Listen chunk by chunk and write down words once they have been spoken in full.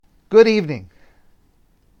Good evening.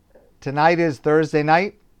 Tonight is Thursday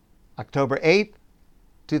night, October 8th,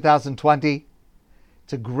 2020.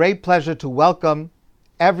 It's a great pleasure to welcome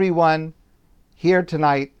everyone here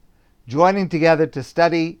tonight, joining together to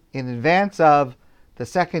study in advance of the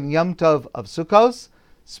second Yom Tov of Sukkos,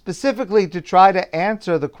 specifically to try to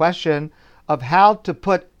answer the question of how to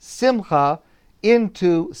put Simchah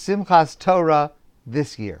into Simchat Torah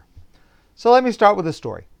this year. So let me start with a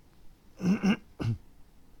story.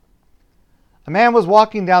 A man was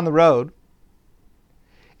walking down the road,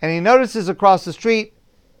 and he notices across the street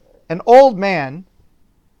an old man,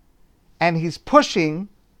 and he's pushing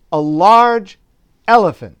a large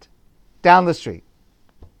elephant down the street.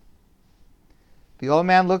 The old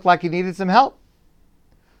man looked like he needed some help.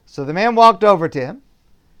 So the man walked over to him.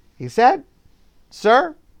 He said,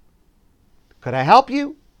 "Sir, could I help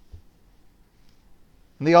you?"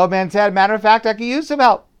 And the old man said, "Matter of fact, I could use some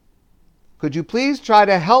help. Could you please try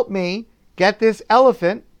to help me get this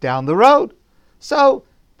elephant down the road?" So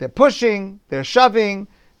they're pushing, they're shoving,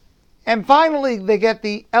 and finally they get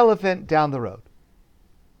the elephant down the road.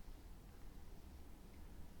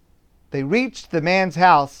 They reached the man's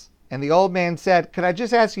house, and the old man said, "Could I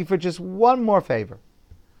just ask you for just one more favor?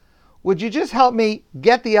 Would you just help me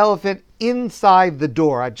get the elephant inside the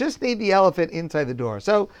door? I just need the elephant inside the door."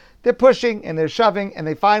 So they're pushing and they're shoving, and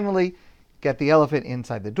they finally get the elephant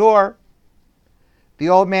inside the door. The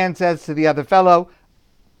old man says to the other fellow,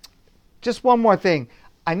 "Just one more thing.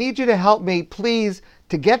 I need you to help me, please,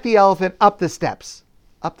 to get the elephant up the steps."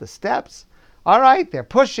 Up the steps? All right, they're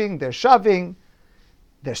pushing, they're shoving,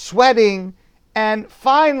 they're sweating, and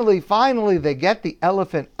finally they get the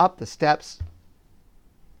elephant up the steps.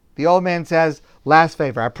 The old man says, "Last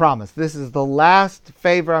favor, I promise. This is the last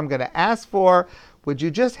favor I'm going to ask for. Would you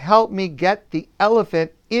just help me get the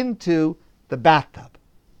elephant into the bathtub?"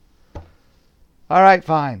 All right,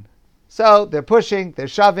 fine. So they're pushing, they're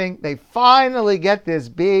shoving. They finally get this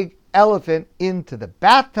big elephant into the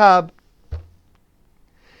bathtub.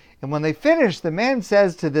 And when they finish, the man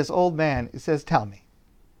says to this old man, he says, "Tell me,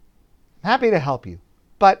 I'm happy to help you,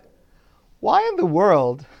 but why in the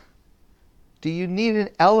world do you need an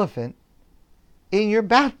elephant in your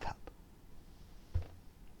bathtub?"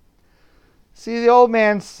 See, the old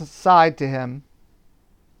man sighed to him,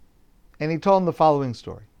 and he told him the following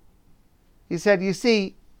story. He said, "You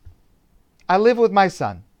see, I live with my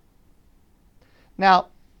son. Now,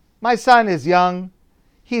 my son is young,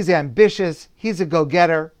 he's ambitious, he's a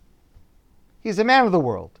go-getter, he's a man of the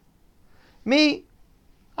world. Me,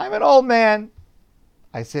 I'm an old man.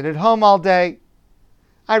 I sit at home all day.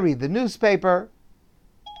 I read the newspaper.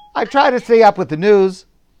 I try to stay up with the news.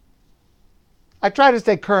 I try to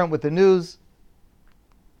stay current with the news.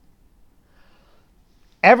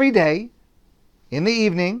 Every day, in the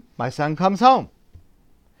evening, my son comes home.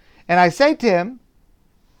 And I say to him,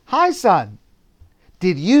 'Hi, son,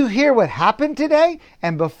 did you hear what happened today?'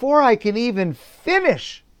 And before I can even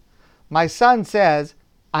finish, my son says,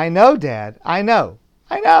 'I know, Dad, I know,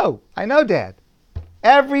 Dad.'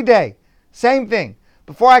 Every day, same thing.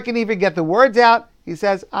 Before I can even get the words out, he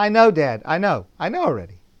says, 'I know, Dad, I know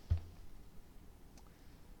already.'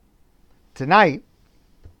 Tonight,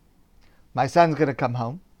 my son's going to come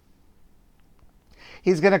home.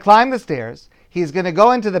 He's going to climb the stairs. He's going to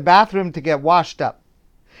go into the bathroom to get washed up.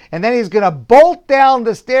 And then he's going to bolt down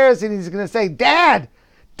the stairs and he's going to say, 'Dad,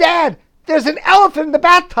 there's an elephant in the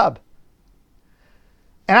bathtub.'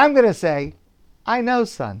 And I'm going to say, 'I know,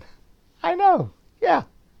 son. I know. Yeah,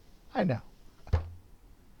 I know.'"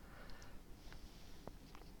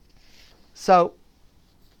 So,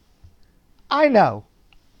 I know.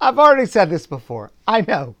 I've already said this before. I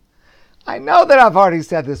know that I've already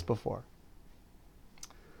said this before.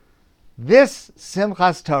 This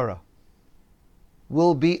Simchat Torah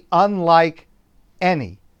will be unlike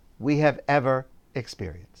any we have ever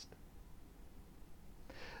experienced.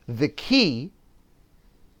 The key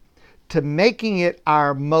to making it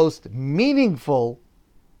our most meaningful,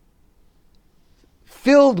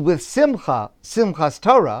 filled with Simchat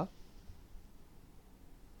Torah,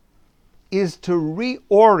 is to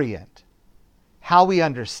reorient how we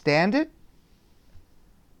understand it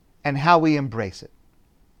and how we embrace it.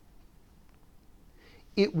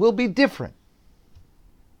 It will be different,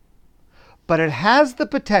 but it has the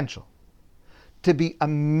potential to be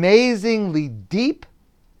amazingly deep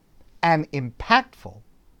and impactful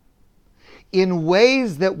in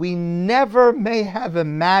ways that we never may have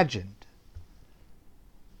imagined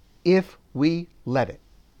if we let it.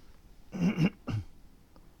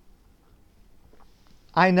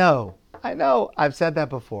 I know, I've said that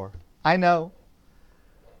before. I know.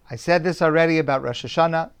 I said this already about Rosh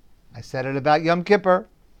Hashanah. I said it about Yom Kippur.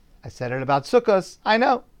 I said it about Sukkos, I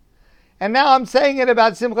know. And now I'm saying it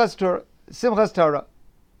about Simchat Torah,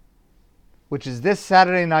 which is this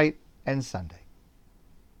Saturday night and Sunday.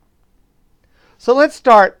 So let's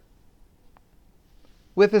start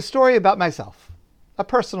with a story about myself, a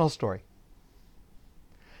personal story.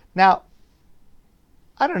 Now,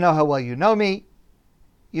 I don't know how well you know me.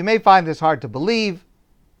 You may find this hard to believe.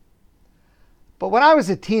 But when I was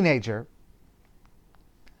a teenager,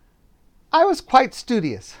 I was quite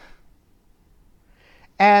studious.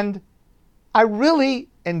 And I really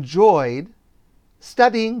enjoyed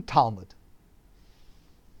studying Talmud.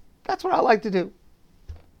 That's what I like to do.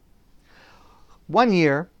 One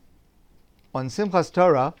year, on Simchat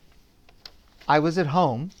Torah, I was at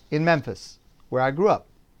home in Memphis, where I grew up.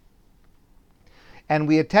 And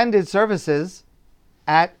we attended services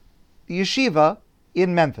at the yeshiva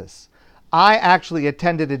in Memphis. I actually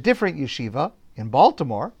attended a different yeshiva in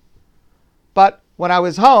Baltimore, but when I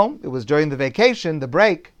was home, it was during the vacation, the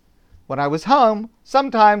break, when I was home,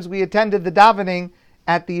 sometimes we attended the davening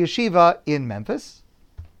at the yeshiva in Memphis.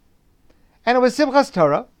 And it was Simchat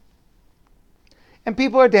Torah, and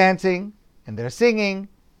people are dancing, and they're singing,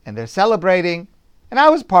 and they're celebrating, and I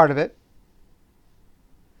was part of it.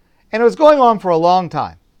 And it was going on for a long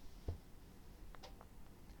time.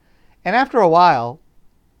 And after a while,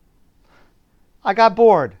 I got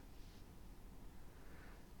bored.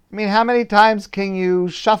 I mean, how many times can you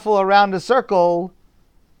shuffle around a circle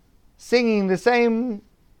singing the same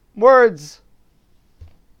words?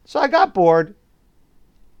 So I got bored.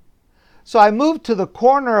 So I moved to the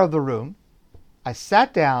corner of the room. I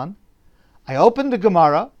sat down. I opened the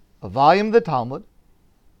Gemara, a volume of the Talmud,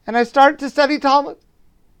 and I started to study Talmud.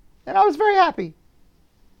 And I was very happy.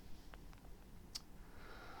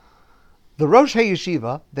 The Rosh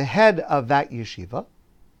HaYeshiva, the head of that yeshiva,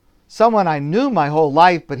 someone I knew my whole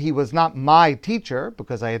life, but he was not my teacher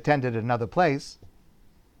because I attended another place.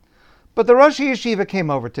 But the Rosh HaYeshiva came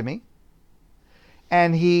over to me,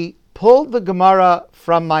 and he pulled the Gemara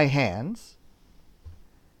from my hands,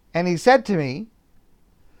 and he said to me,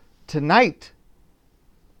 "Tonight,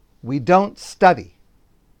 we don't study.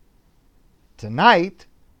 Tonight,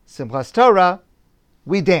 Simchat Torah,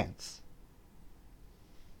 we dance."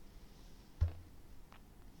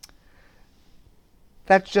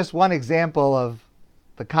 That's just one example of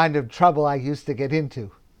the kind of trouble I used to get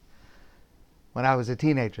into when I was a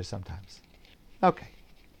teenager sometimes. Okay.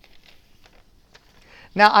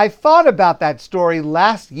 Now, I thought about that story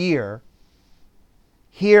last year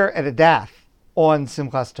here at Adath on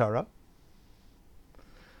Simchat Torah.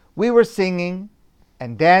 We were singing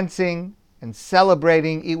and dancing and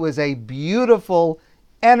celebrating. It was a beautiful,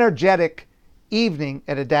 energetic evening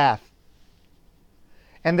at Adath.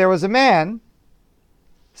 And there was a man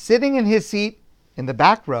sitting in his seat in the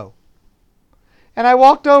back row. And I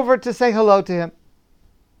walked over to say hello to him.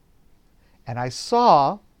 And I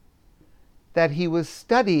saw that he was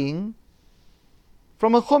studying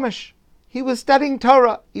from a Chumash. He was studying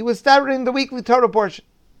Torah. He was studying the weekly Torah portion.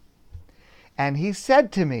 And he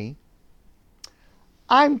said to me,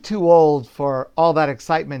 "I'm too old for all that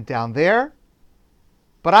excitement down there,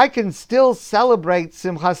 but I can still celebrate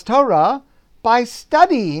Simchat Torah by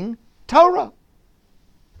studying Torah."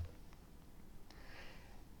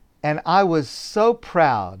 And I was so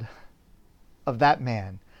proud of that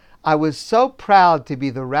man. I was so proud to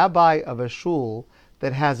be the rabbi of a shul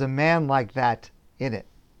that has a man like that in it.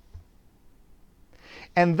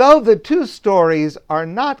 And though the two stories are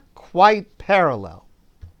not quite parallel,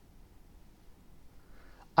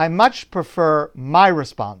 I much prefer my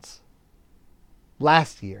response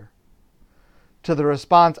last year to the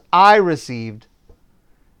response I received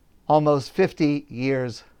almost 50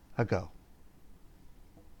 years ago.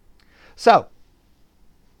 So,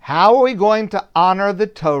 how are we going to honor the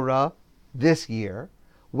Torah this year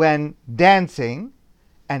when dancing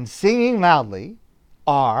and singing loudly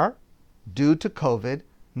are, due to COVID,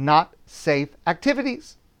 not safe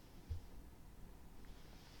activities?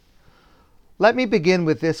 Let me begin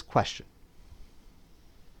with this question.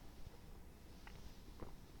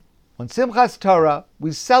 On Simchat Torah,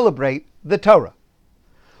 we celebrate the Torah.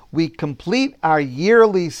 We complete our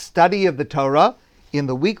yearly study of the Torah in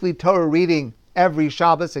the weekly Torah reading every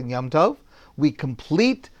Shabbos and Yom Tov. We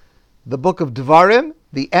complete the book of Devarim,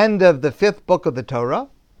 the end of the 5th book of the Torah,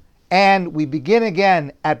 and we begin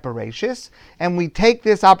again at Bereshis, and we take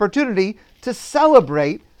this opportunity to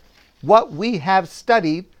celebrate what we have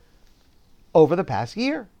studied over the past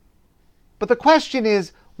year. But the question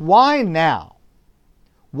is, why now?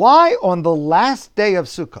 Why on the last day of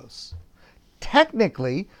Sukkos?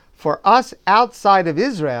 Technically, for us outside of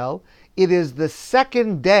Israel, it is the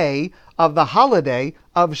second day of the holiday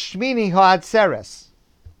of Shmini Ha'atzeres.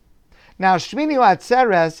 Now, Shmini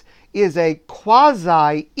Ha'atzeres is a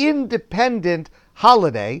quasi-independent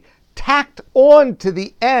holiday tacked on to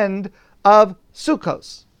the end of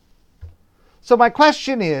Sukkos. So my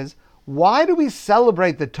question is, why do we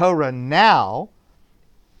celebrate the Torah now,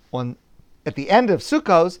 at the end of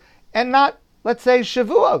Sukkos, and not, let's say,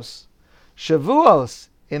 Shavuos? Shavuos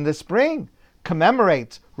in the spring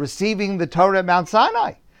commemorates receiving the Torah at Mount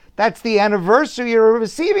Sinai. That's the anniversary of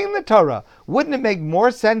receiving the Torah. Wouldn't it make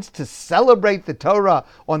more sense to celebrate the Torah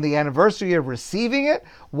on the anniversary of receiving it?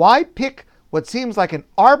 Why pick what seems like an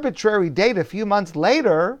arbitrary date a few months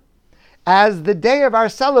later as the day of our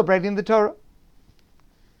celebrating the Torah?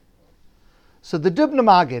 So the Dubno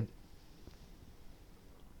Maggid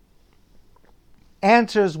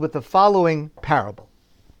answers with the following parable.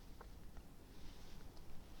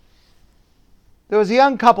 There was a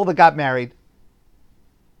young couple that got married.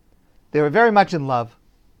 They were very much in love.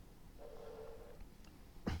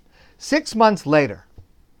 6 months later,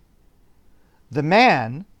 the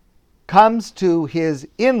man comes to his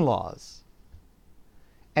in-laws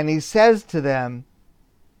and he says to them,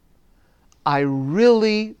 I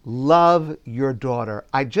really love your daughter.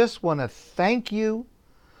 I just want to thank you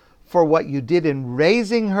for what you did in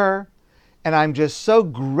raising her, and I'm just so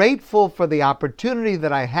grateful for the opportunity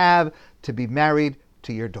that I have to be married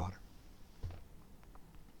to your daughter.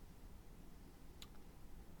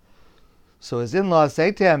 So his in-laws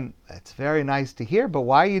say to him, that's very nice to hear, but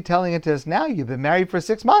why are you telling it to us now? You've been married for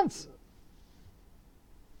 6 months.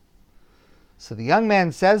 So the young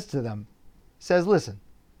man says to them, listen,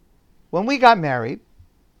 when we got married,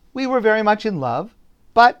 we were very much in love,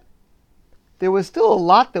 but there was still a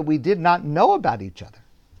lot that we did not know about each other.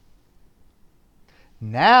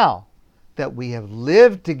 Now that we have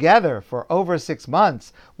lived together for over 6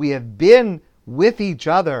 months, we have been with each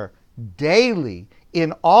other daily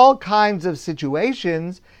in all kinds of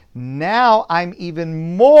situations. Now I'm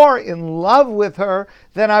even more in love with her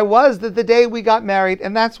than I was the day we got married,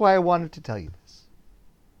 and that's why I wanted to tell you this.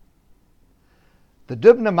 The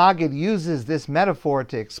Dubno Maggid uses this metaphor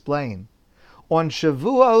to explain. On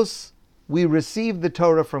Shavuos, we receive the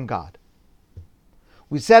Torah from God.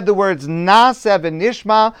 We said the words Naseh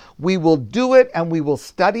v'nishma, we will do it and we will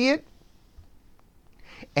study it.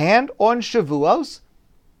 And on Shavuos,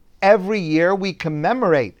 every year we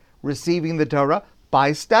commemorate receiving the Torah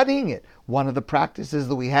by studying it. One of the practices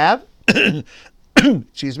that we have, one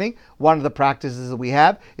of the practices that we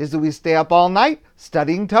have is that we stay up all night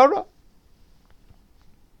studying Torah.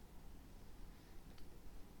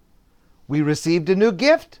 We received a new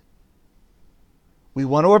gift. We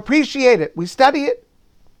want to appreciate it. We study it.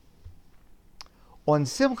 On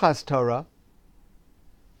Simchat Torah,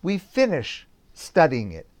 we finish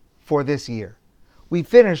studying it for this year. We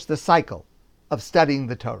finish the cycle of studying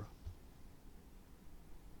the Torah.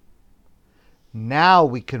 Now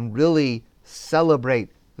we can really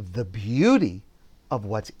celebrate the beauty of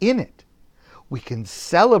what's in it. We can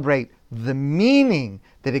celebrate the meaning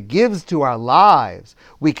that it gives to our lives.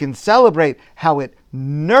 We can celebrate how it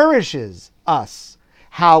nourishes us,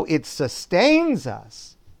 how it sustains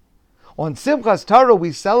us. On Simchat Torah,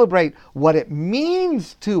 we celebrate what it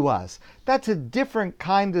means to us. That's a different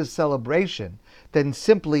kind of celebration than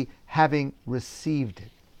simply having received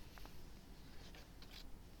it.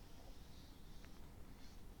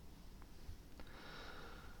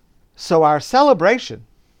 So our celebration,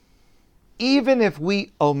 even if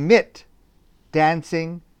we omit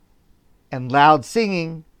dancing and loud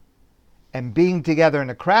singing and being together in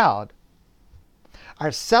a crowd,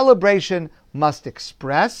 our celebration must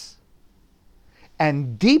express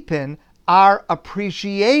and deepen our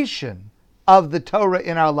appreciation of the Torah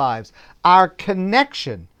in our lives, our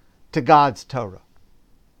connection to God's Torah.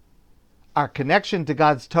 Our connection to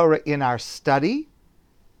God's Torah in our study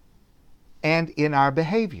and in our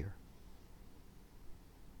behavior.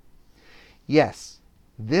 Yes,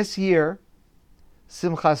 this year,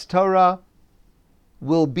 Simchat Torah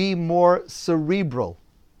will be more cerebral.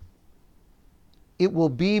 It will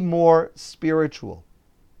be more spiritual.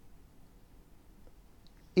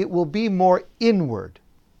 It will be more inward.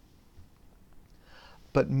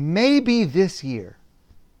 But maybe this year,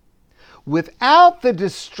 without the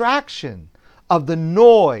distraction of the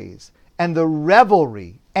noise and the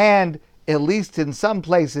revelry and, at least in some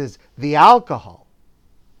places, the alcohol,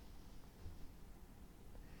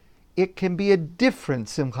 it can be a different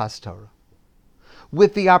Simchat Torah,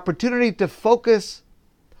 with the opportunity to focus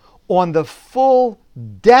on the full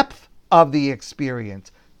depth of the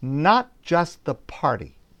experience, not just the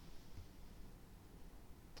party.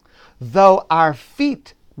 Though our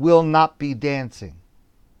feet will not be dancing,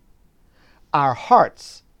 Our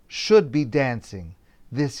hearts should be dancing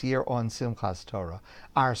this year on Simchat Torah.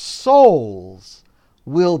 Our souls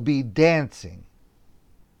will be dancing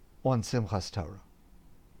on Simchat Torah.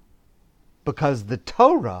 Because the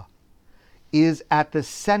Torah is at the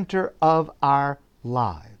center of our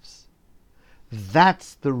lives.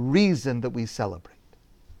 That's the reason that we celebrate.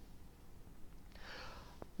 I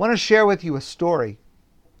want to share with you a story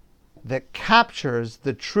that captures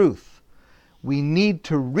the truth we need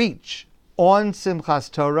to reach on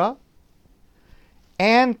Simchat Torah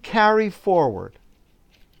and carry forward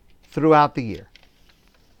throughout the year.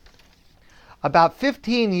 About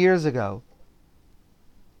 15 years ago,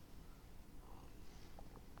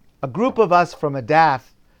 a group of us from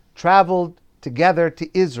Adath traveled together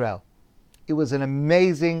to Israel. It was an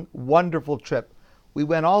amazing, wonderful trip. We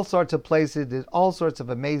went all sorts of places, did all sorts of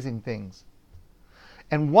amazing things.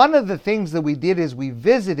 And one of the things that we did is we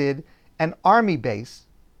visited an army base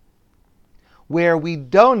where we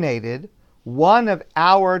donated one of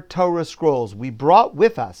our Torah scrolls. We brought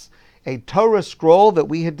with us a Torah scroll that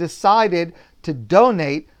we had decided to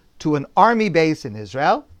donate to an army base in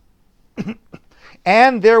Israel.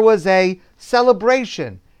 And there was a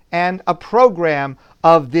celebration and a program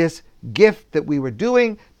of this gift that we were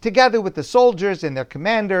doing together with the soldiers and their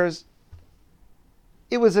commanders.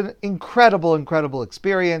 It was an incredible, incredible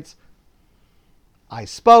experience. I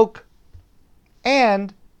spoke,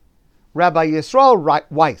 and Rabbi Yisrael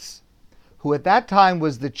Weiss, who at that time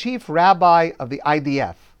was the chief rabbi of the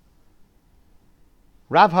IDF,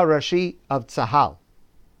 Rav Harashi of Tzahal.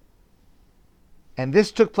 And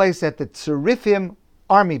this took place at the Tzurifim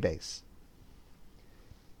army base.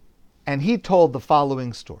 And he told the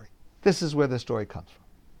following story. This is where the story comes from.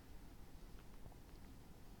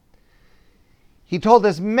 He told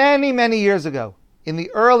us many, many years ago, in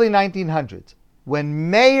the early 1900s, when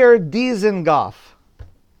Mayor Dizengoff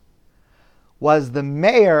was the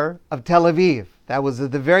mayor of Tel Aviv. That was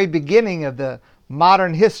at the very beginning of the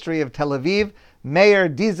modern history of Tel Aviv. Mayor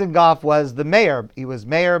Dizengoff was the mayor. He was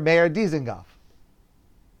Mayor Dizengoff.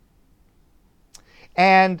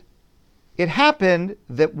 And it happened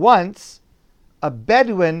that once a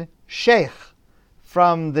Bedouin sheikh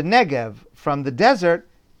from the Negev, from the desert,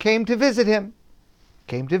 came to visit him,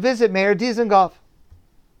 came to visit Mayor Dizengoff.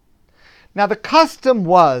 Now the custom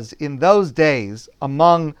was in those days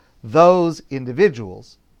among those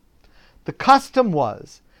individuals, the custom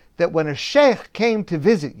was that when a sheikh came to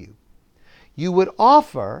visit you, you would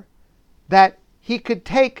offer that he could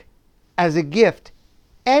take as a gift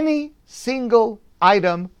any single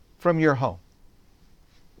item from your home.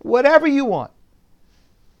 Whatever you want.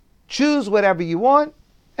 Choose whatever you want,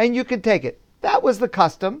 and you can take it. That was the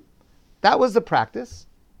custom. That was the practice.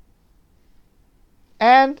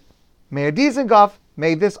 And Mayor Dizengoff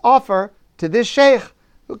made this offer to this sheikh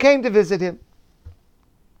who came to visit him.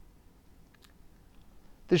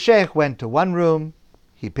 The sheikh went to one room.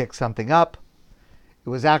 He picked something up. It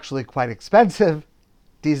was actually quite expensive.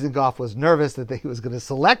 Dizengoff was nervous that he was going to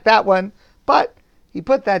select that one, but he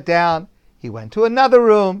put that down. He went to another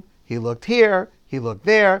room. He looked here. He looked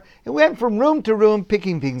there. And went from room to room,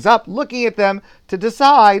 picking things up, looking at them to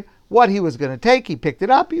decide what he was going to take. He picked it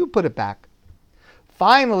up. He put it back.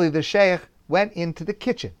 Finally, the sheikh went into the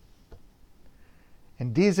kitchen.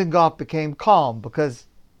 And Dizengoff became calm because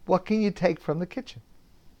what can you take from the kitchen?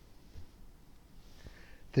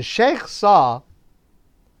 The sheikh saw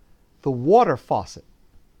the water faucet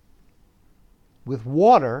with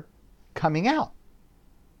water coming out.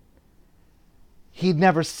 He'd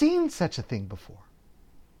never seen such a thing before.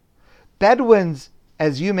 Bedouins,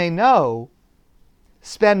 as you may know,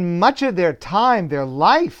 spend much of their time, their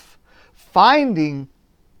life, finding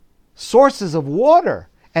sources of water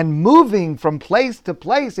and moving from place to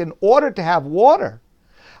place in order to have water.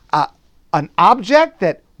 An object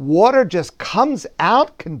that water just comes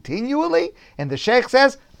out continually, and the sheikh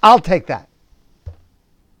says, I'll take that.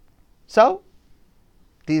 So,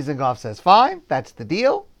 Dizengoff says, fine, that's the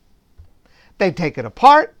deal. They take it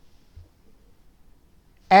apart,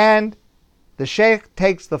 and the sheikh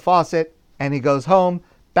takes the faucet and he goes home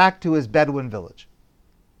back to his Bedouin village.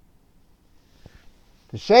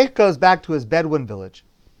 The sheikh goes back to his Bedouin village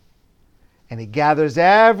and he gathers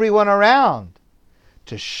everyone around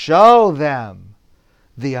to show them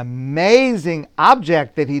the amazing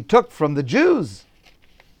object that he took from the Jews.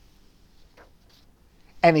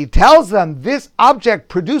 And he tells them, this object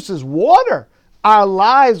produces water. Our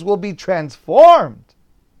lives will be transformed.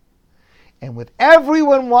 And with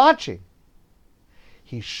everyone watching,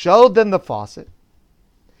 he showed them the faucet.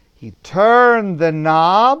 He turned the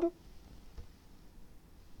knob,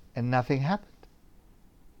 and nothing happened.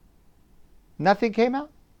 Nothing came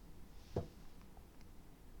out.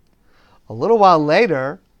 A little while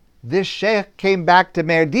later, this sheikh came back to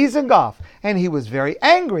Mayor Dizengoff, and he was very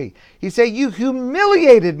angry. He said, "You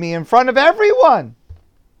humiliated me in front of everyone.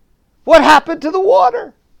 What happened to the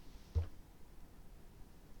water?"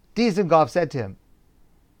 Dizengoff said to him,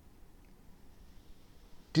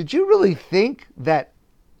 "Did you really think that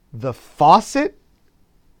the faucet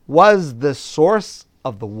was the source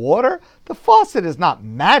of the water? The faucet is not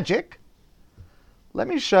magic. Let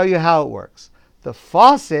me show you how it works. The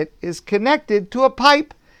faucet is connected to a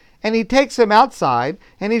pipe, and he takes him outside,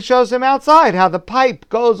 and he shows him outside how the pipe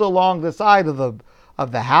goes along the side of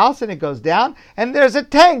the house, and it goes down, and there's a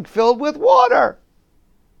tank filled with water.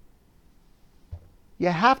 You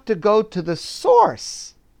have to go to the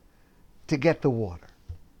source to get the water."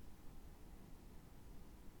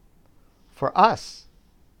 For us,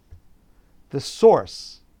 the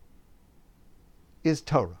source is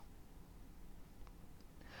Torah.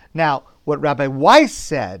 Now, what Rabbi Weiss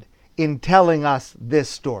said in telling us this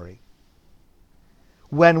story,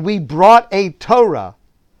 when we brought a Torah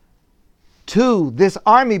to this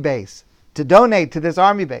army base, to donate to this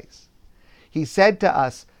army base, he said to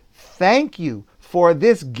us, "Thank you for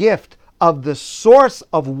this gift of the source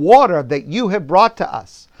of water that you have brought to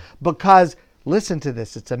us. Because," listen to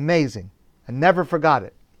this, it's amazing. I never forgot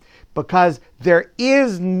it. "Because there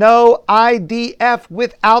is no IDF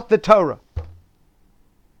without the Torah."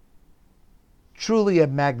 Truly a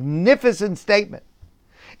magnificent statement.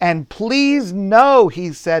 And please know,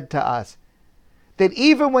 he said to us, that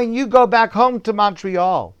even when you go back home to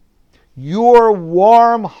Montreal, your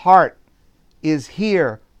warm heart is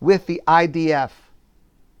here with the IDF.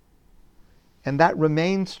 And that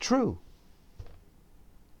remains true.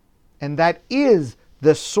 And that is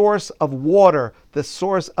the source of water, the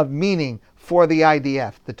source of meaning for the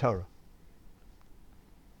IDF, the Torah.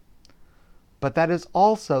 But that is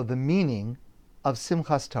also the meaning of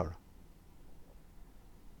Simchat Torah.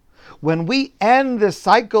 When we end the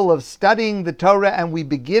cycle of studying the Torah and we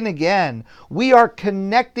begin again, we are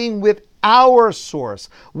connecting with our source.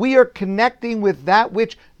 We are connecting with that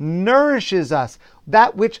which nourishes us,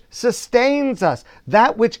 that which sustains us,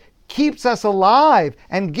 that which keeps us alive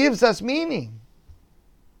and gives us meaning.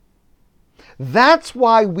 That's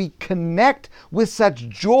why we connect with such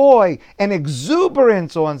joy and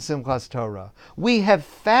exuberance on Simchat Torah. We have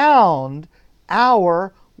found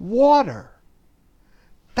our water.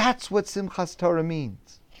 That's what Simchat Torah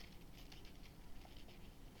means.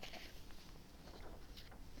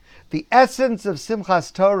 The essence of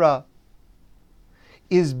Simchat Torah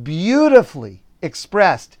is beautifully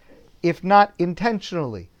expressed, if not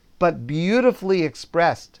intentionally, but beautifully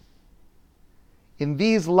expressed in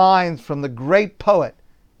these lines from the great poet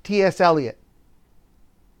T.S. Eliot.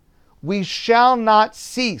 "We shall not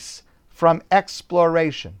cease from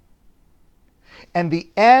exploration, and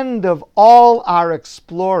the end of all our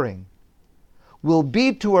exploring will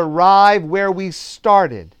be to arrive where we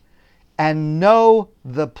started and know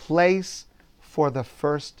the place for the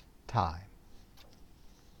first time."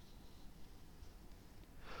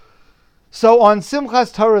 So on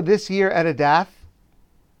Simchat Torah this year at Adath,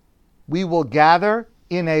 we will gather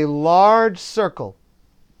in a large circle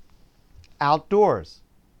outdoors,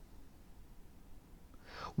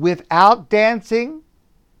 without dancing,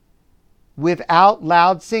 without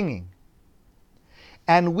loud singing.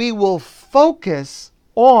 And we will focus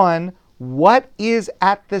on what is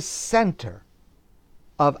at the center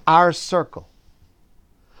of our circle,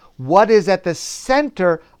 what is at the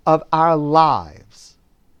center of our lives,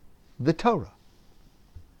 the Torah.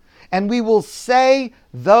 And we will say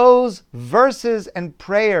those verses and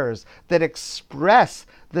prayers that express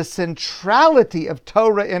the centrality of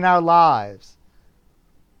Torah in our lives.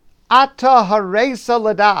 Ata haresa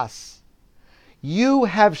ladas. You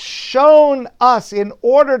have shown us in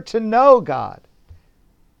order to know God.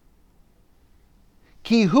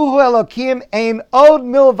 Ki hu Elokim ein od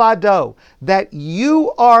milvado. That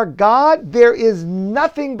you are God, there is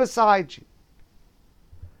nothing beside you.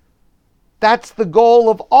 That's the goal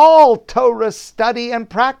of all Torah study and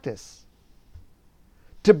practice.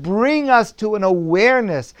 To bring us to an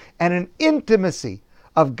awareness and an intimacy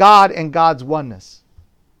of God and God's oneness.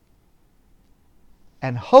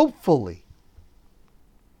 And hopefully,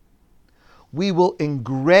 we will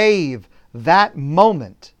engrave that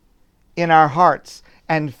moment in our hearts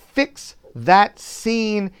and fix that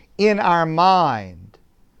scene in our mind.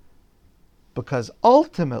 Because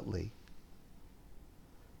ultimately,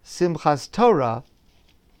 Simchat Torah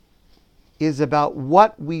is about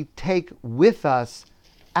what we take with us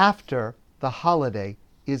after the holiday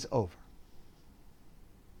is over.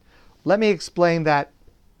 Let me explain that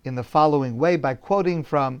in the following way by quoting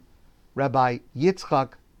from Rabbi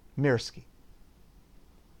Yitzchak Mirsky.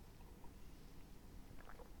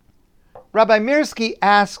 Rabbi Mirsky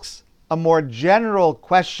asks a more general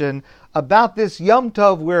question about this Yom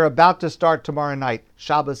Tov we're about to start tomorrow night,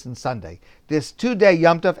 Shabbos and Sunday. This 2-day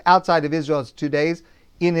Yom Tov, outside of Israel it's 2 days.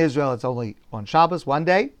 In Israel it's only on Shabbos, 1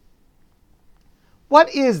 day.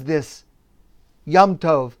 What is this Yom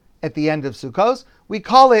Tov at the end of Sukkot? We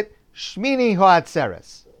call it Shmini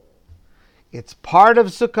Ho'atzeres. It's part of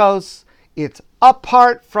Sukkot. It's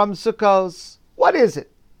apart from Sukkot. What is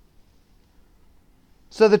it?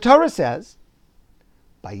 So the Torah says,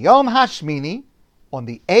 Bayom HaShmini, on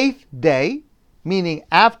the 8th day, meaning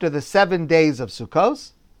after the 7 days of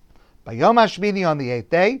Sukkot, Bayom HaShmini, on the 8th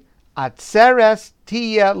day, Atzeres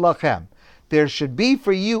Tiyeh Lachem. There should be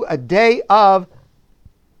for you a day of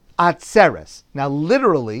Atzeres. Now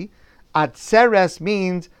literally, Atzeres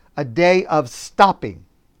means a day of stopping,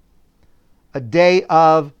 a day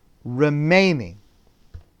of remaining.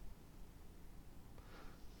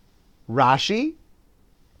 Rashi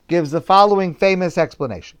gives the following famous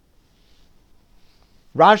explanation.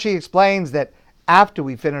 Rashi explains that after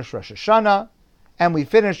we finish Rosh Hashanah, and we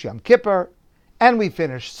finish Yom Kippur, and we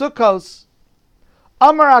finish Sukkos,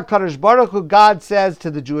 Amar HaKadosh Baruch Hu, God says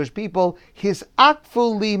to the Jewish people,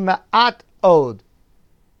 Hisakfu li ma'at od.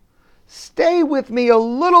 Stay with me a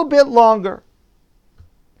little bit longer.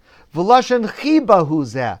 V'lashon chiba hu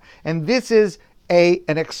zeh. And this is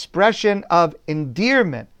an expression of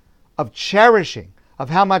endearment, of cherishing, of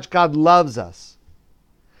how much God loves us.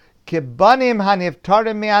 Kibanim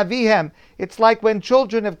haniftarim me'avihem. It's like when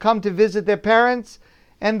children have come to visit their parents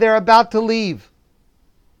and they're about to leave.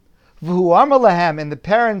 V'hu amar lahem, and the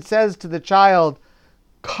parent says to the child,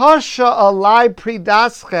 Kasha alai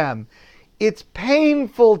pridaschem. It's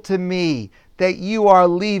painful to me that you are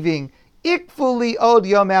leaving. Ikfuli od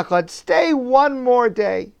yom echad. Stay 1 more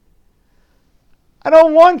day. I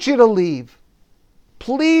don't want you to leave.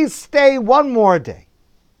 Please stay 1 more day.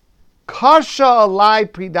 Kasha alai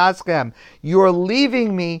pridaschem. Your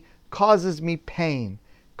leaving me causes me pain,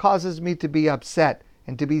 causes me to be upset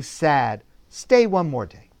and to be sad. Stay 1 more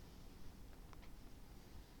day.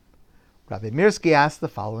 Rabbi Mirsky asked the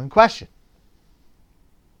following question.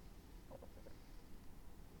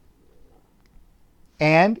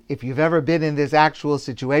 And if you've ever been in this actual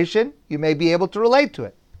situation, you may be able to relate to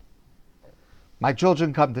it. My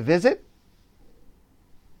children come to visit.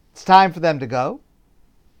 It's time for them to go.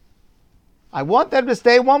 I want them to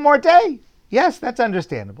stay 1 more day. Yes, that's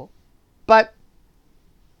understandable. But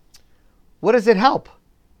what does it help?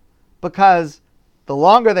 Because the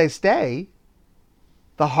longer they stay,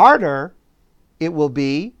 the harder it will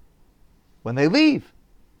be when they leave.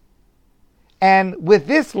 And with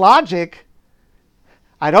this logic,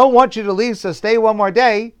 I don't want you to leave, so stay 1 more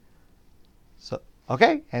day. So,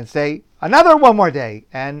 okay, and stay another 1 more day,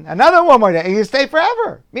 and another 1 more day, and you stay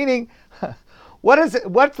forever. Meaning,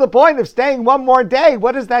 what's the point of staying 1 more day?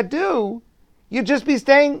 What does that do? You'd just be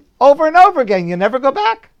staying over and over again. You never go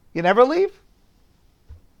back. You never leave.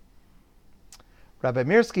 Rabbi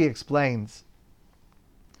Mirsky explains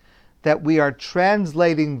that we are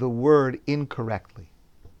translating the word incorrectly.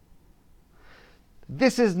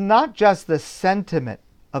 This is not just the sentiment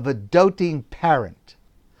of a doting parent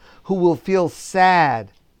who will feel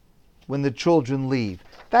sad when the children leave.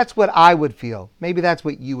 That's what I would feel. Maybe that's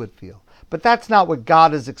what you would feel. But that's not what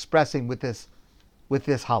God is expressing with this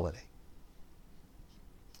holiday.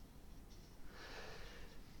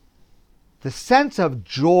 The sense of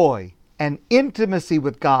joy and intimacy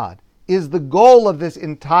with God is the goal of this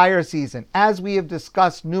entire season, as we have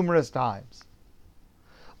discussed numerous times,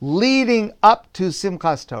 leading up to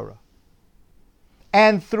Simchat Torah.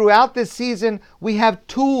 And throughout this season, we have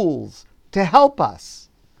tools to help us.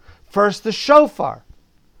 First, the shofar,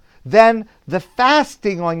 then the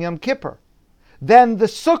fasting on Yom Kippur, then the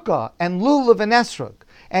sukkah and lulav and esrog.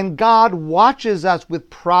 And God watches us with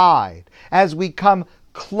pride as we come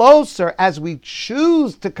closer, as we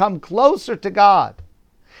choose to come closer to God,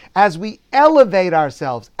 as we elevate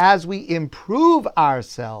ourselves, as we improve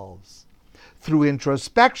ourselves through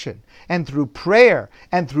introspection and through prayer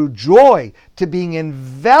and through joy, to being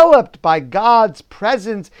enveloped by God's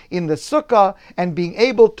presence in the sukkah and being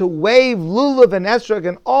able to wave lulav and esrog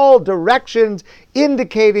in all directions,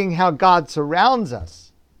 indicating how God surrounds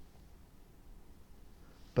us.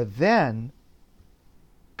 But then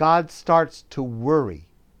God starts to worry.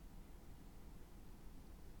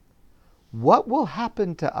 What will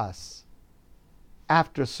happen to us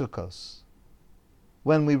after Sukkos,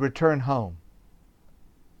 when we return home,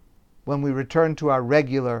 when we return to our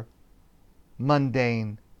regular,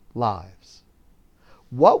 mundane lives?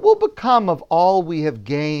 What will become of all we have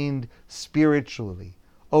gained spiritually,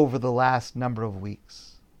 over the last number of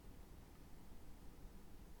weeks.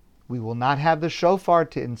 We will not have the shofar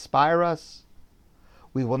to inspire us.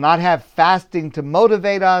 We will not have fasting to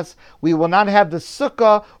motivate us. We will not have the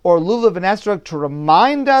sukkah or lulav and esrog to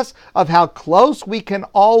remind us of how close we can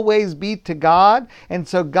always be to God. And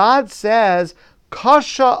so God says,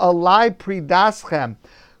 Kasha alai pridaschem.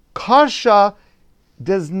 Kasha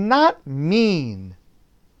does not mean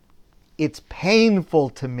it's painful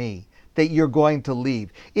to me that you're going to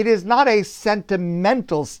leave. It is not a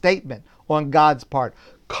sentimental statement on God's part.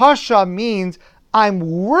 Kasha means I'm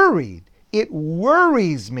worried. It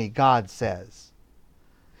worries me, God says.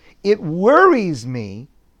 It worries me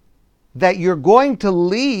that you're going to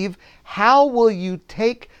leave. How will you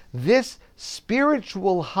take this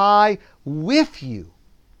spiritual high with you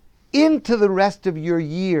into the rest of your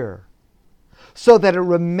year so that it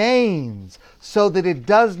remains, so that it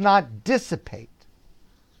does not dissipate?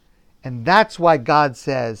 And that's why God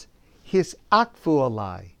says, His akfu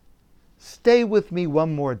alai, stay with me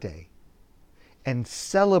one more day and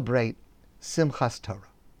celebrate Simchat Torah.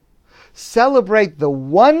 Celebrate the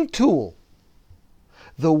one tool,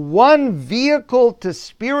 the one vehicle to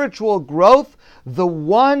spiritual growth, the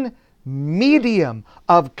one medium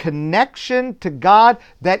of connection to God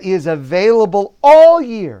that is available all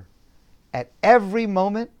year, at every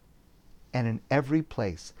moment and in every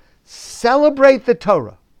place. Celebrate the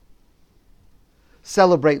Torah.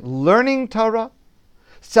 Celebrate learning Torah.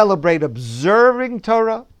 Celebrate observing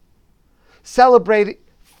Torah. Celebrate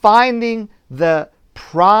finding the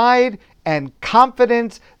pride and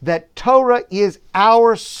confidence that Torah is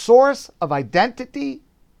our source of identity,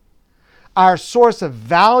 our source of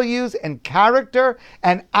values and character,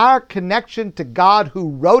 and our connection to God who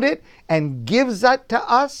wrote it and gives it to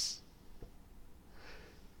us.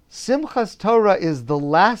 Simchat Torah is the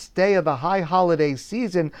last day of the high holiday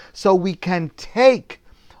season, so we can take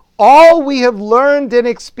all we have learned and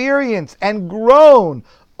experienced and grown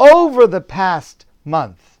over the past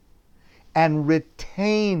month and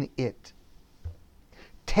retain it.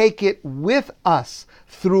 Take it with us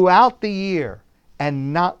throughout the year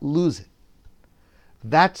and not lose it.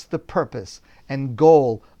 That's the purpose and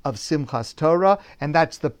goal of Simchat Torah, and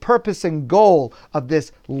that's the purpose and goal of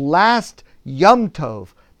this last Yom Tov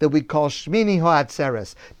that we call Shmini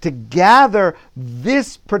Ha'atzeres, to gather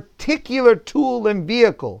this particular tool and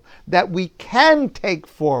vehicle that we can take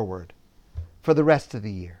forward for the rest of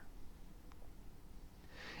the year.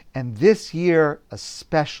 And this year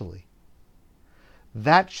especially,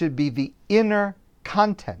 that should be the inner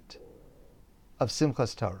content of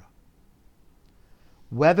Simchat Torah.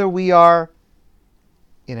 Whether we are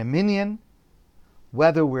in a minyan,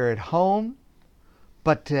 whether we're at home,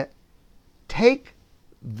 but to take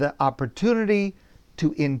the opportunity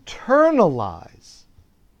to internalize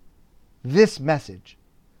this message,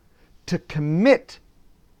 to commit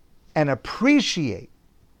and appreciate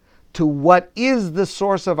to what is the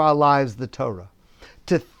source of our lives, the Torah,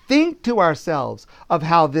 to think to ourselves of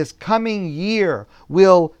how this coming year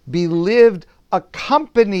will be lived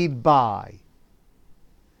accompanied by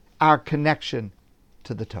our connection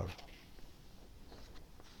to the Torah.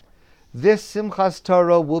 This Simchat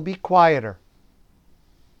Torah will be quieter.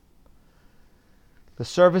 The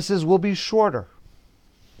services will be shorter,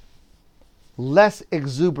 less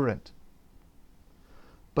exuberant,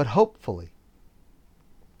 but hopefully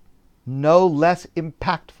no less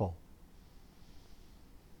impactful,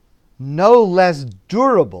 no less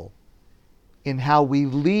durable in how we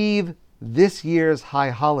leave this year's high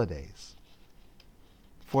holidays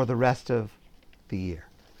for the rest of the year.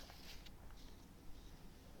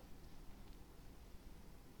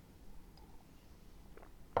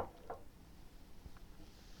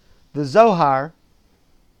 The Zohar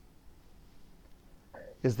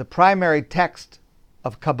is the primary text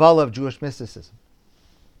of Kabbalah, of Jewish mysticism.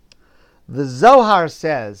 The Zohar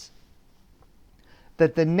says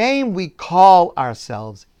that the name we call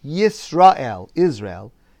ourselves, Yisrael,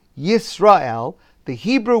 Israel, Yisrael, the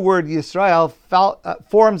Hebrew word Yisrael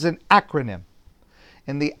forms an acronym.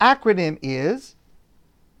 And the acronym is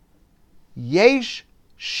Yesh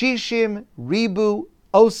Shishim Ribu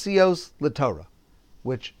Osios LaTorah,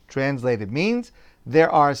 which translated means there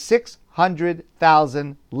are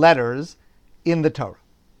 600,000 letters in the Torah.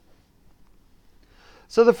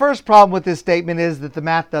 So the first problem with this statement is that the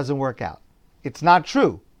math doesn't work out. It's not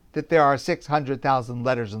true that there are 600,000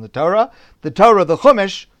 letters in the Torah. The Torah, the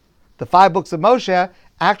Chumash, the 5 books of Moshe,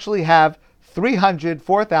 actually have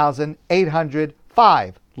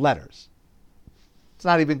 304,805 letters. It's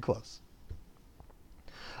not even close.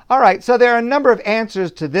 All right, so there are a number of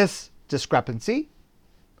answers to this discrepancy.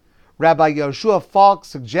 Rabbi Yoshua Falk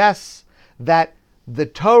suggests that the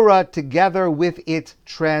Torah together with its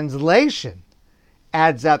translation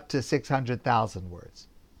adds up to 600,000 words.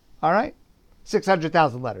 All right?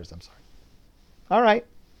 600,000 letters, I'm sorry. All right.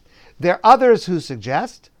 There are others who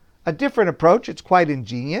suggest a different approach. It's quite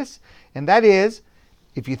ingenious. And that is,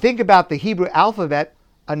 if you think about the Hebrew alphabet,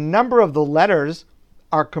 a number of the letters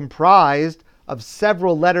are comprised of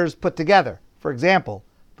several letters put together. For example,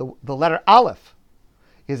 the letter Aleph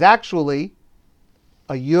is actually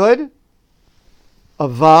a Yud, a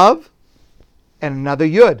Vav, and another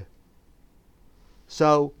Yud.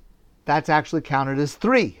 So that's actually counted as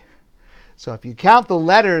 3. So if you count the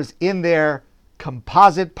letters in their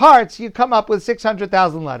composite parts, you come up with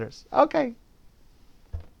 600,000 letters. Okay.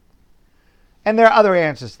 And there are other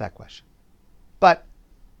answers to that question. But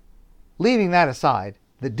leaving that aside,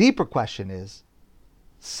 the deeper question is,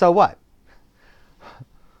 so what?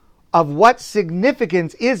 Of what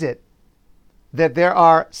significance is it that there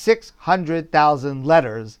are 600,000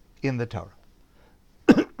 letters in the Torah?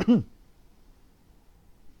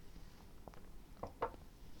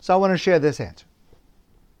 So I want to share this answer.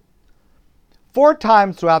 4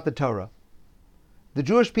 times throughout the Torah, the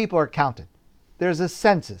Jewish people are counted. There's a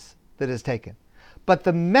census that is taken. But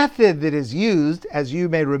the method that is used, as you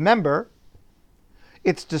may remember,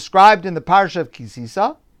 it's described in the Parsha of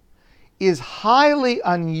Kisisa, is highly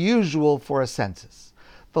unusual for a census.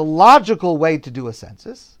 The logical way to do a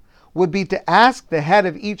census would be to ask the head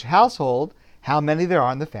of each household how many there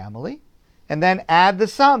are in the family, and then add the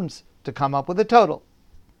sums to come up with a total.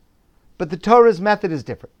 But the Torah's method is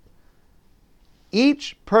different.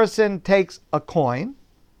 Each person takes a coin.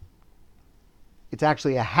 It's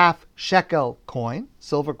actually a half shekel coin,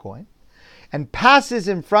 silver coin, and passes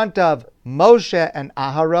in front of Moshe and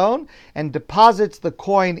Aharon and deposits the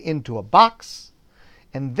coin into a box,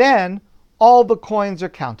 and then all the coins are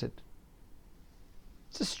counted.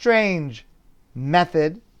 It's a strange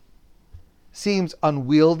method. Seems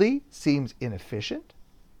unwieldy, seems inefficient.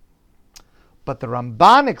 But the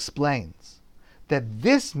Ramban explains that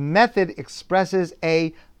this method expresses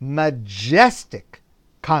a majestic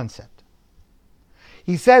concept.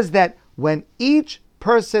 He says that when each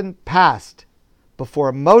person passed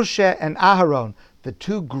before Moshe and Aharon, the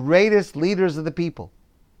 2 greatest leaders of the people,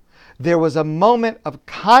 there was a moment of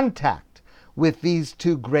contact with these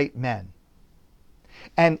 2 great men.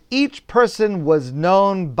 And each person was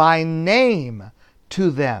known by name to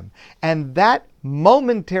them. And that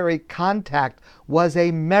momentary contact was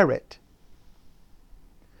a merit.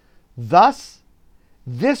 Thus,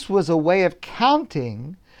 this was a way of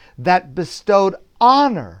counting that bestowed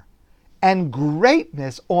honor and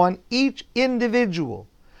greatness on each individual.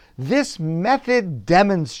 This method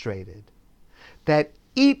demonstrated that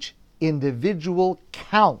each individual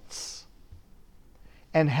counts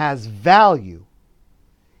and has value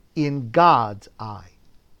in God's eye.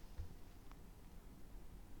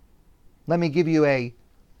 Let me give you a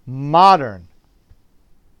modern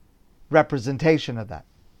representation of that.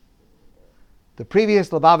 The previous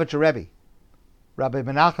Lubavitcher Rebbe, Rabbi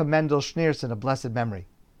Menachem Mendel Schneerson of blessed memory,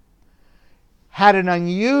 had an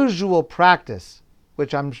unusual practice,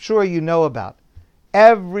 which I'm sure you know about,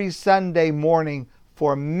 every Sunday morning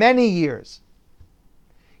for many years.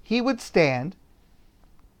 He would stand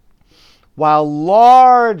while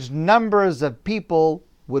large numbers of people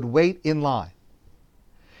would wait in line.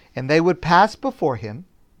 And they would pass before him,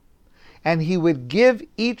 and he would give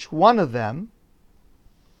each one of them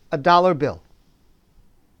a $1 bill.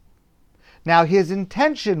 Now, his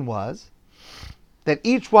intention was that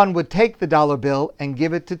each one would take the $1 bill and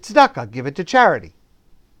give it to tzedakah, give it to charity.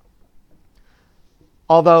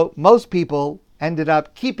 Although most people ended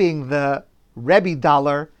up keeping the Rebbe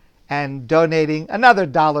dollar and donating another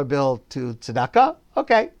 $1 bill to tzedakah,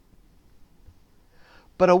 okay.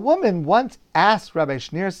 But a woman once asked Rabbi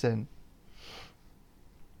Schneerson,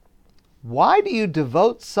 why do you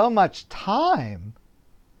devote so much time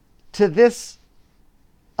to this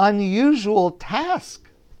unusual task?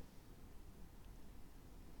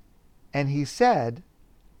 And he said,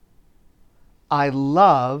 I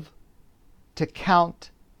love to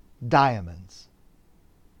count diamonds.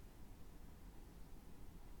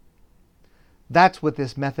 That's what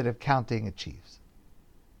this method of counting achieves.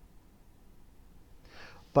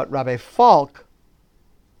 But Rabbi Falk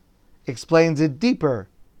explains a deeper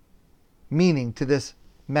meaning to this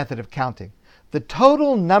method of counting. The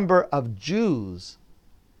total number of Jews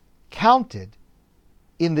counted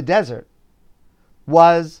in the desert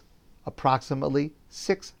was approximately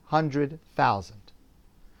 600,000,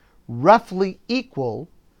 roughly equal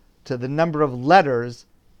to the number of letters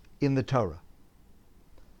in the Torah.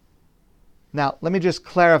 Now, let me just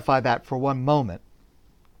clarify that for one moment.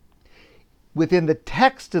 within the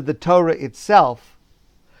text of the Torah itself,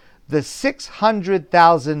 the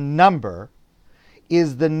 600,000 number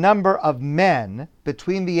is the number of men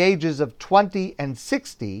between the ages of 20 and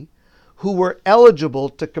 60 who were eligible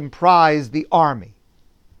to comprise the army.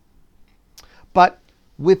 But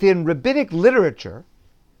within rabbinic literature,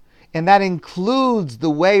 and that includes the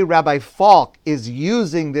way Rabbi Falk is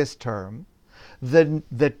using this term,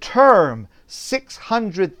 the term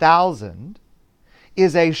 600,000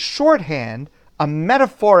 is a shorthand, a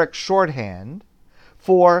metaphoric shorthand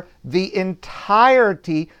for the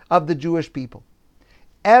entirety of the Jewish people.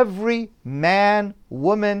 Every man,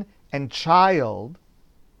 woman, and child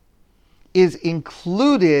is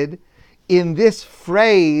included in this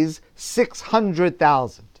phrase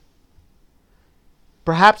 600,000.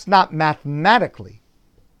 Perhaps not mathematically,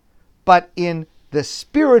 but in the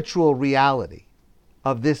spiritual reality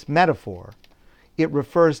of this metaphor, it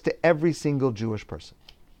refers to every single Jewish person.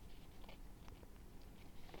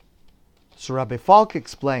 So Rabbi Falk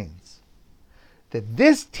explains that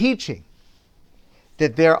this teaching,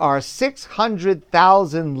 that there are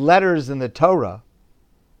 600,000 letters in the Torah,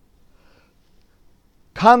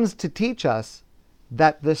 comes to teach us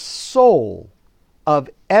that the soul of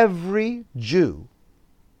every Jew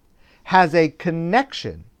has a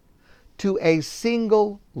connection to a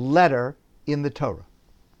single letter in the Torah.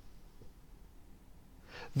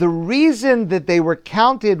 The reason that they were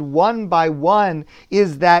counted one by one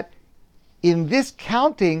is that in this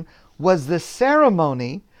counting was the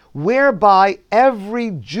ceremony whereby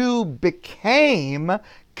every Jew became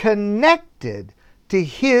connected to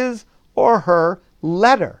his or her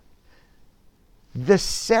letter. The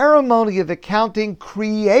ceremony of the counting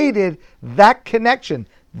created that connection.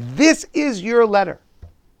 This is your letter.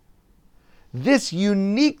 This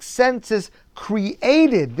unique census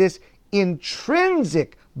created this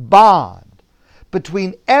intrinsic bond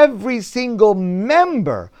between every single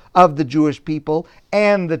member of the Jewish people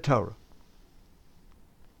and the Torah.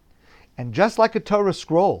 And just like a Torah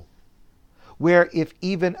scroll, where if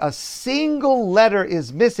even a single letter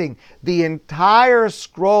is missing, the entire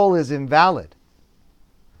scroll is invalid,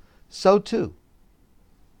 so too,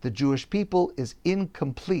 the Jewish people is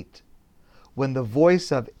incomplete when the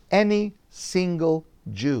voice of any single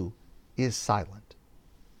Jew is silent.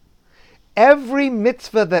 Every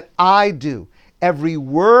mitzvah that I do, every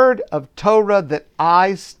word of Torah that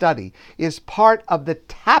I study is part of the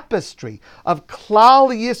tapestry of Klal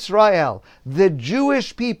Yisrael, the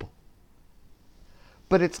Jewish people.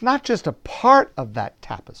 But it's not just a part of that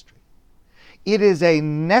tapestry. It is a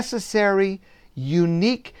necessary,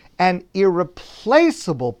 unique, and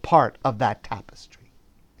irreplaceable part of that tapestry.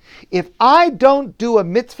 If I don't do a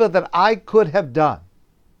mitzvah that I could have done,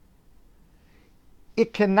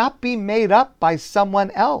 it cannot be made up by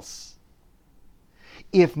someone else.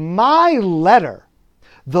 If my letter,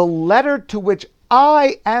 the letter to which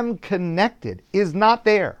I am connected, is not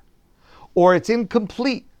there, or it's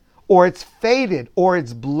incomplete, or it's faded, or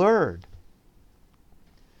it's blurred,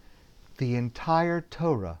 the entire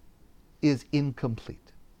Torah is incomplete.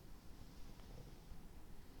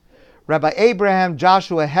 Rabbi Abraham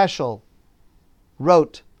Joshua Heschel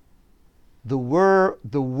wrote, the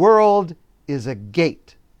world is a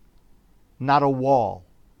gate, not a wall.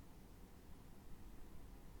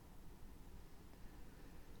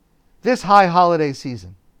 This high holiday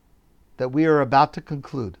season that we are about to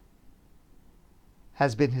conclude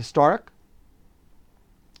has been historic,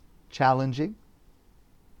 challenging,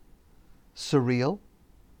 surreal,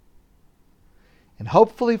 and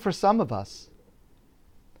hopefully for some of us,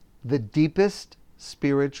 the deepest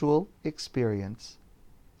spiritual experience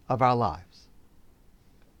of our lives.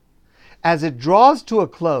 As it draws to a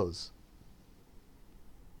close,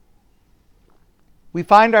 we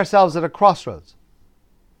find ourselves at a crossroads.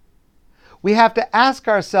 We have to ask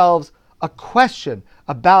ourselves a question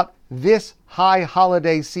about this high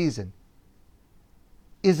holiday season.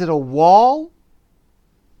 Is it a wall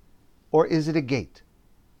or is it a gate?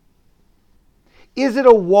 Is it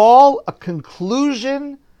a wall, a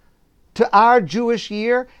conclusion to our Jewish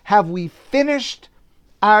year? Have we finished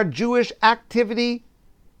our Jewish activity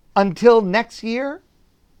until next year?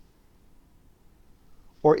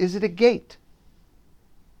 Or is it a gate?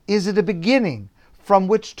 Is it a beginning from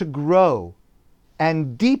which to grow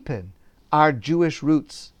and deepen our Jewish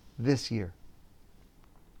roots this year?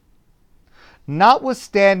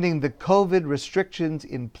 Notwithstanding the COVID restrictions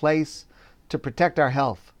in place to protect our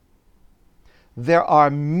health, there are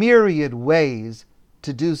myriad ways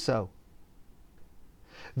to do so.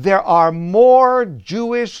 There are more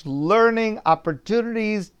Jewish learning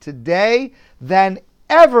opportunities today than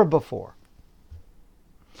ever before.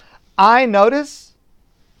 I notice,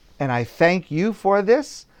 and I thank you for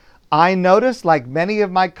this, I notice, like many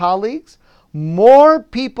of my colleagues, more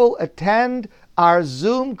people attend our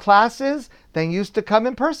Zoom classes than used to come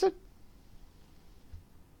in person.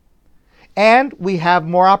 And we have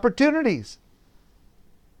more opportunities.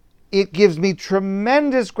 It gives me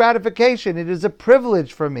tremendous gratification. It is a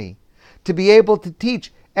privilege for me to be able to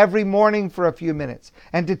teach every morning for a few minutes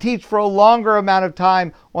and to teach for a longer amount of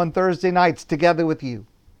time on Thursday nights together with you.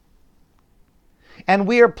 And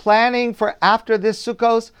we are planning for, after this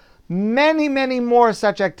Sukkos, many, many more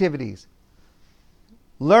such activities.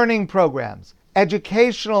 Learning programs,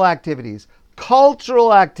 educational activities,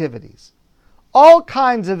 cultural activities, all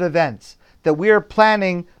kinds of events that we are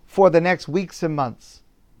planning for the next weeks and months.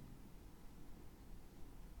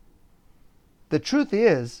 The truth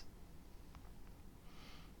is,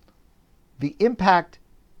 the impact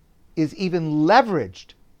is even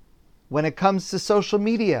leveraged when it comes to social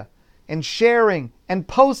media and sharing and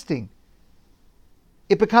posting.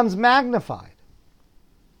 It becomes magnified.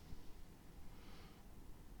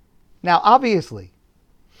 Now, obviously,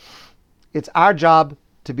 it's our job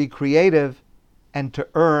to be creative and to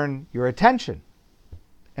earn your attention.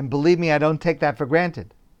 And believe me, I don't take that for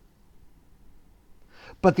granted.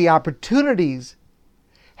 But the opportunities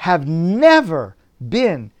have never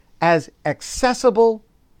been as accessible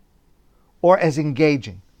or as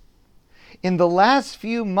engaging. In the last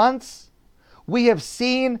few months, we have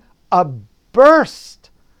seen a burst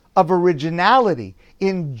of originality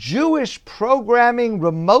in Jewish programming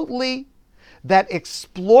remotely that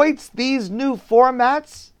exploits these new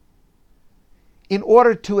formats in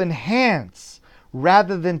order to enhance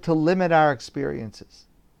rather than to limit our experiences.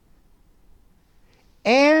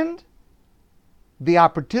 And the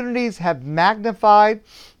opportunities have magnified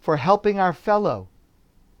for helping our fellow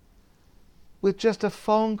with just a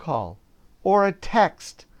phone call or a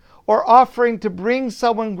text or offering to bring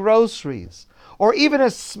someone groceries or even a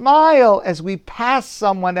smile as we pass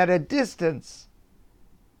someone at a distance.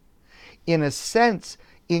 In a sense,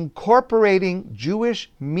 incorporating Jewish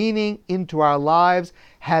meaning into our lives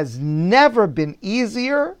has never been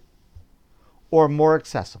easier or more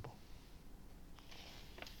accessible.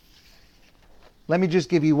 Let me just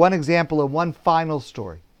give you one example of one final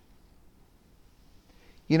story.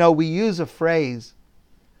 You know, we use a phrase,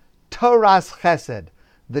 Torah's Chesed,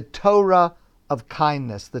 the Torah of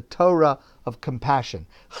kindness, the Torah of compassion.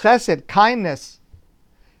 Chesed, kindness,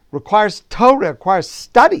 requires Torah, requires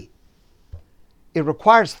study. It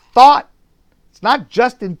requires thought. It's not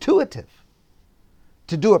just intuitive.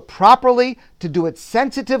 To do it properly, to do it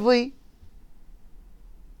sensitively,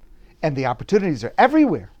 and the opportunities are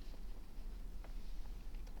everywhere.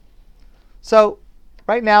 So,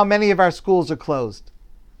 right now, many of our schools are closed.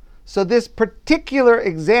 So this particular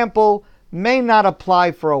example may not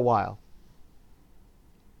apply for a while.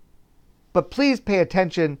 But please pay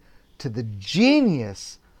attention to the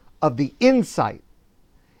genius of the insight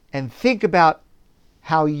and think about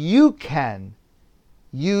how you can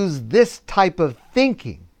use this type of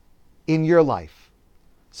thinking in your life.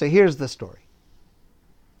 So here's the story.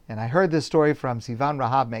 And I heard this story from Sivan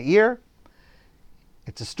Rahab Meir.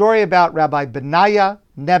 It's a story about Rabbi Benaya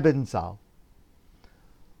Nebenzal,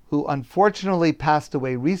 who unfortunately passed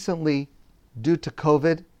away recently due to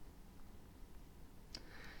COVID.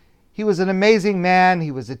 He was an amazing man. He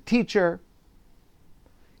was a teacher.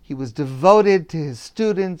 He was devoted to his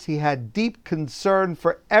students. He had deep concern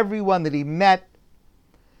for everyone that he met,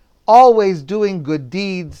 always doing good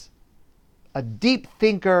deeds, a deep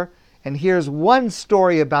thinker. And here's one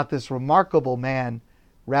story about this remarkable man,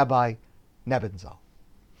 Rabbi Nebenzal.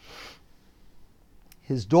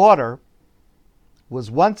 His daughter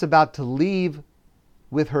was once about to leave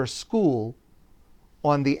with her school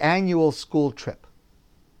on the annual school trip.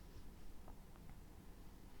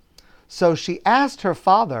 So she asked her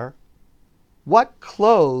father what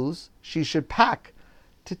clothes she should pack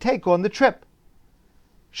to take on the trip.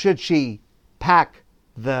 Should she pack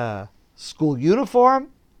the school uniform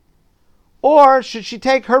or should she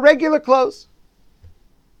take her regular clothes?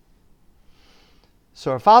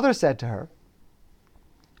 So her father said to her,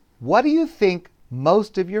 "What do you think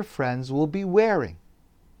most of your friends will be wearing?"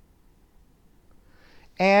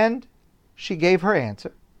 And she gave her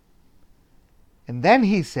answer. And then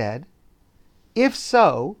he said, "If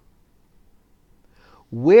so,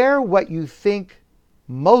 wear what you think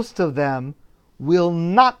most of them will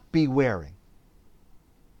not be wearing,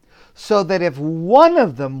 so that if one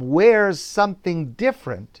of them wears something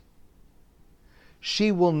different,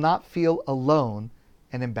 she will not feel alone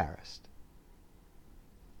and embarrassed."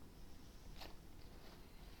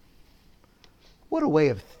 What a way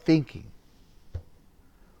of thinking.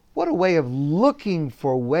 What a way of looking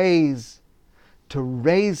for ways to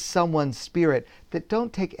raise someone's spirit that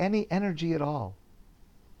don't take any energy at all.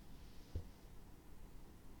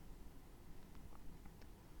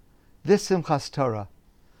 This Simchat Torah,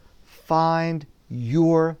 find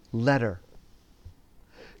your letter.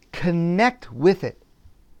 Connect with it.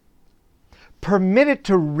 Permit it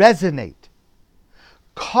to resonate.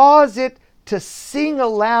 Cause it to sing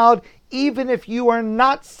aloud, even if you are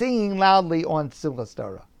not singing loudly on Simchat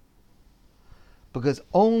Torah. Because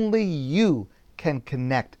only you can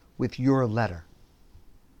connect with your letter.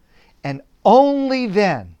 And only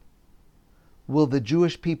then will the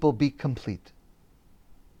Jewish people be complete.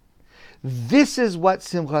 This is what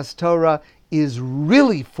Simchat Torah is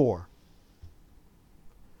really for.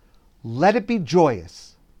 Let it be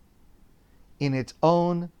joyous in its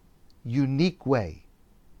own unique way.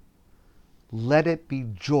 Let it be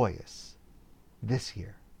joyous this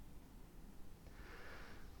year.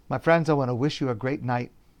 My friends, I want to wish you a great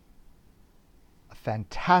night, a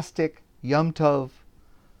fantastic Yom Tov,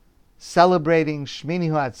 celebrating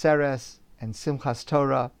Shmini Ha'atzeres and Simchat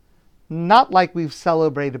Torah, not like we've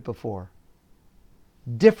celebrated before,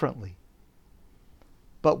 differently,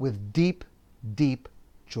 but with deep, deep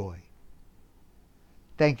joy.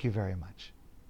 Thank you very much.